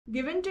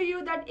Given to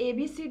you that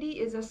ABCD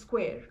is a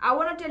square. I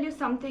want to tell you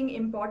something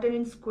important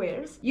in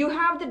squares. You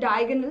have the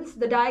diagonals.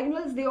 The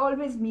diagonals, they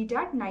always meet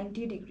at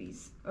 90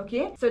 degrees.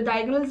 Okay, so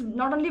diagonals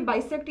not only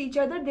bisect each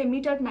other, they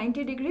meet at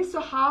 90 degrees. So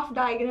half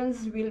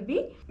diagonals will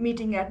be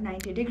meeting at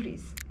 90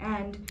 degrees.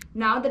 And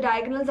now the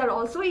diagonals are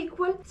also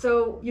equal.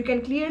 So you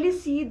can clearly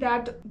see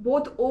that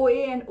both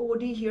OA and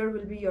OD here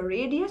will be your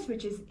radius,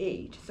 which is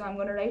 8. So I'm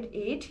going to write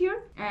 8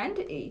 here and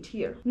 8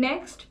 here.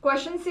 Next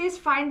question says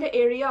find the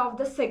area of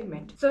the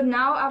segment. So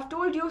now I've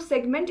told you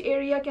segment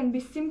area can be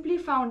simply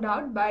found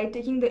out by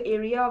taking the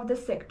area of the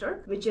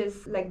sector, which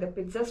is like the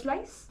pizza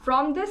slice.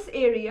 From this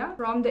area,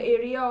 from the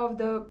area of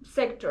the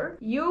sector,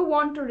 you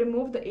want to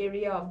remove the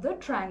area of the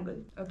triangle.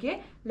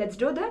 Okay, let's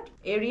do that.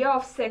 Area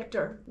of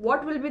sector.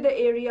 What will be the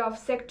area of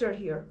sector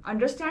here?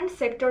 Understand,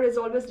 sector is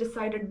always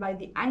decided by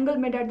the angle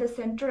made at the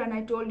center, and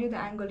I told you the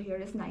angle here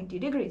is 90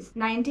 degrees.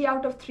 90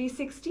 out of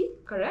 360,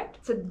 correct?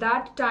 So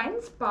that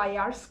times pi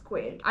r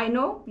squared. I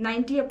know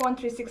 90 upon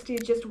 360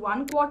 is just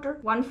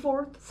 1/4,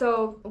 1/4.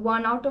 So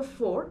 1 out of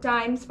 4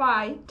 times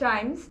pi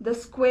times the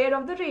square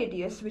of the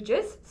radius, which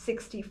is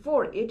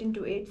 64. 8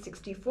 into 8,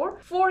 64.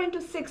 4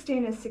 into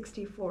 16 is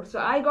 64. So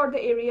I got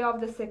the area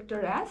of the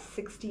sector as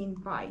 16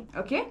 pi.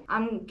 Okay,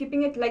 I'm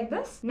keeping it like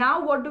this.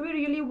 Now what do we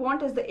really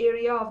want is the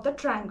area of the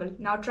triangle.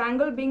 Now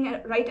triangle being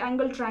a right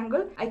angle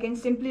triangle, I can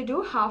simply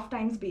do half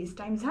times base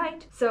times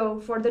height. So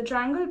for the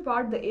triangle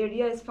part, the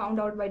area is found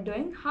out by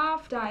doing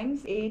half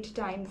times 8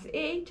 times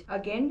 8.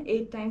 Again,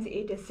 8 times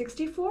 8 is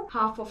 64.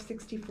 Half of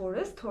 64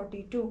 is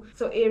 32.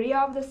 So area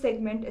of the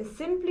segment is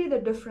simply the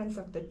difference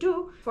of the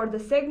two. For the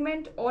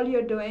segment, all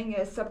you're doing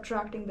is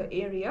subtracting the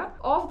area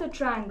of the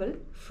triangle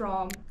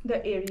from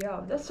the area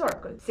of the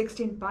circle.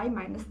 16 pi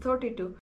minus 32.